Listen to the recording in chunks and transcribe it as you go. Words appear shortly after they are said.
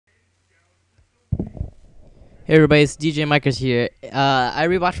Hey everybody, it's DJ Micers here. I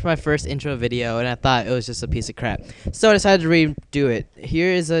rewatched my first intro video and I thought it was just a piece of crap. So I decided to redo it.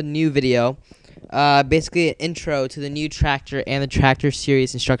 Here is a new video. Basically an intro to the new Tractor and the Tractor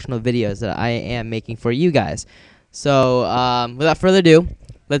series instructional videos that I am making for you guys. So without further ado,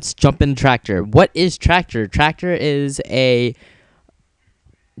 let's jump into Tractor. What is Tractor? Tractor is a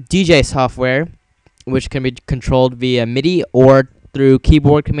DJ software which can be controlled via MIDI or through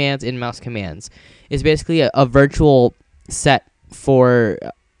keyboard commands and mouse commands. It's basically a virtual set for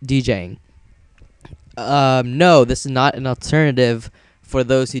DJing. No, this is not an alternative for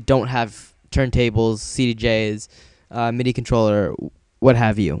those who don't have turntables, CDJs, MIDI controller, what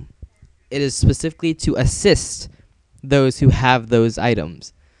have you. It is specifically to assist those who have those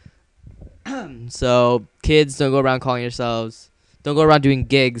items. So kids, don't go around calling yourselves. Don't go around doing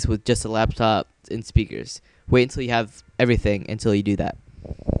gigs with just a laptop and speakers. Wait until you have everything until you do that.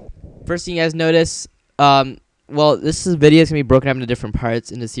 First thing you guys notice, well, this video is going to be broken up into different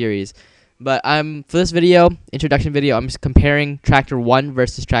parts in the series. But for this video, introduction video, I'm just comparing Tractor 1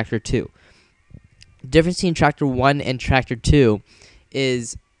 versus Tractor 2. The difference between Tractor 1 and Tractor 2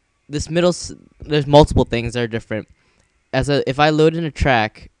 is this there's multiple things that are different. If I load in a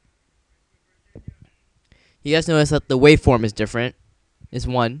track, you guys notice that the waveform is different, is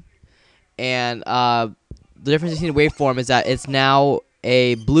one. And the difference between the waveform is that it's now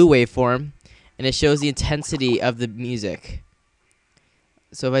a blue waveform, and it shows the intensity of the music.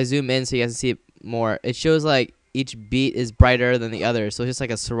 So if I zoom in so you guys can see it more, it shows like each beat is brighter than the other. So it's just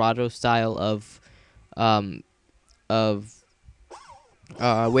like a Serato style of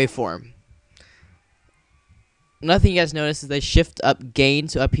waveform. Another thing you guys notice is they shift up gain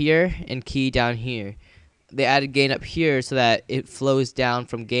to up here and key down here. They added gain up here so that it flows down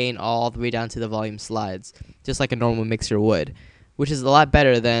from gain all the way down to the volume slides, just like a normal mixer would, which is a lot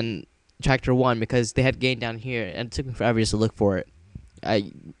better than Tractor 1 because they had gain down here, and it took me forever just to look for it.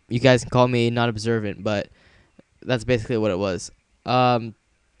 You guys can call me not observant, but that's basically what it was.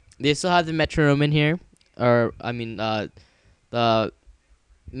 They still have the metronome in here, or the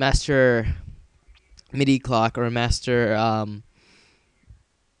master MIDI clock or master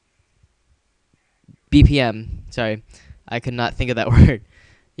BPM. Sorry, I could not think of that word.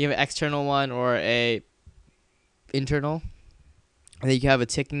 You have an external one or a internal. And then you have a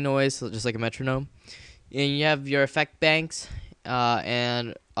ticking noise, so just like a metronome. And you have your effect banks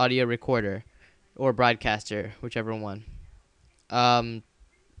and audio recorder or broadcaster, whichever one. In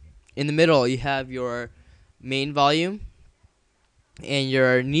the middle, you have your main volume and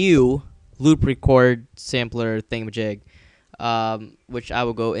your new loop record sampler thingamajig, which I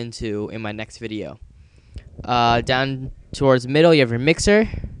will go into in my next video. Down towards the middle, you have your mixer,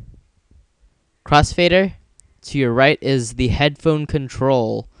 crossfader. To your right is the headphone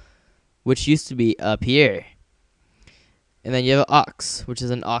control, which used to be up here. And then you have an aux, which is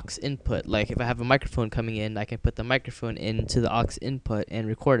an aux input. Like if I have a microphone coming in, I can put the microphone into the aux input and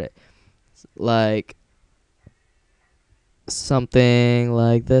record it. Like something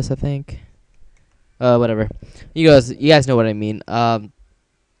like this, I think. Whatever. You guys know what I mean. I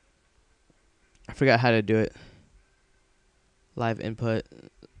forgot how to do it. Live input.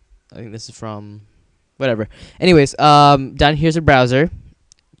 I think this is from whatever. Anyways, down here's a browser.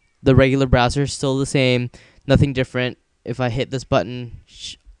 The regular browser is still the same. Nothing different. If I hit this button,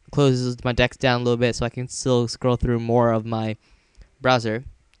 closes my text down a little bit so I can still scroll through more of my browser.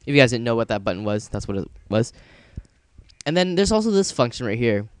 If you guys didn't know what that button was, that's what it was. And then there's also this function right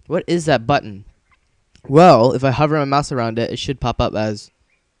here. What is that button? Well, if I hover my mouse around it, it should pop up as...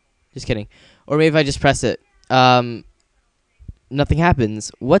 Just kidding. Or maybe if I just press it, nothing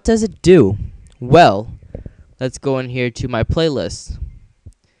happens. What does it do? Well, let's go in here to my playlist.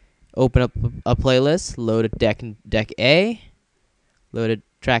 Open up a playlist, load a deck A, load a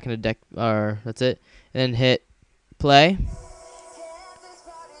track in a deck, or that's it, and then hit play.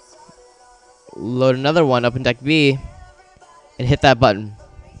 Load another one up in deck B, and hit that button.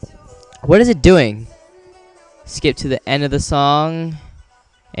 What is it doing? Skip to the end of the song,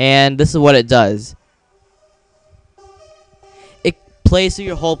 and this is what it does. It plays through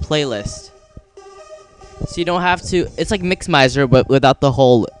your whole playlist. So you don't have to, it's like Mixmizer, but without the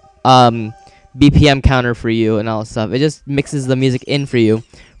whole BPM counter for you and all that stuff. It just mixes the music in for you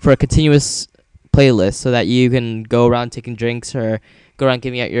for a continuous playlist so that you can go around taking drinks or go around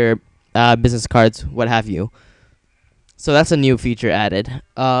giving out your business cards, what have you. So that's a new feature added.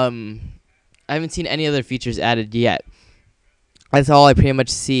 I haven't seen any other features added yet. That's all I pretty much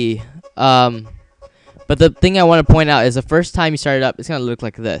see. But the thing I want to point out is the first time you start it up, it's going to look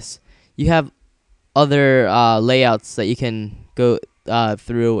like this. You have other layouts that you can go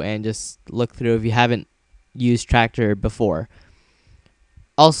through and just look through if you haven't used Traktor before.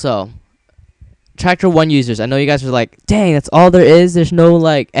 Also, Traktor 1 users, I know you guys are like, dang, that's all there is? There's no,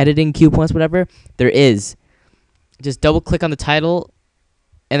 like, editing cue points, whatever? There is. Just double click on the title,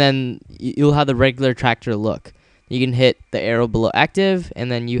 and then you'll have the regular Traktor look. You can hit the arrow below active,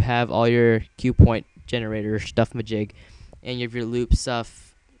 and then you have all your cue point generator stuff majig, and you have your loop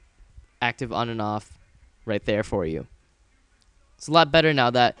stuff active on and off right there for you. It's a lot better now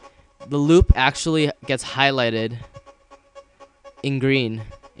that the loop actually gets highlighted in green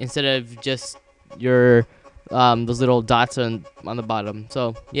instead of just your those little dots on the bottom.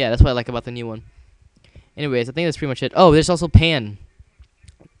 So yeah, that's what I like about the new one. Anyways, I think that's pretty much it. Oh, there's also pan.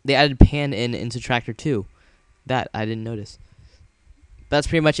 They added pan into Traktor 2. That I didn't notice. That's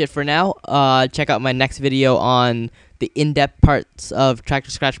pretty much it for now. Check out my next video on the in-depth parts of Traktor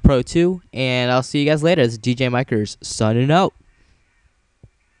Scratch Pro 2, and I'll see you guys later. This is DJ Mikers signing out.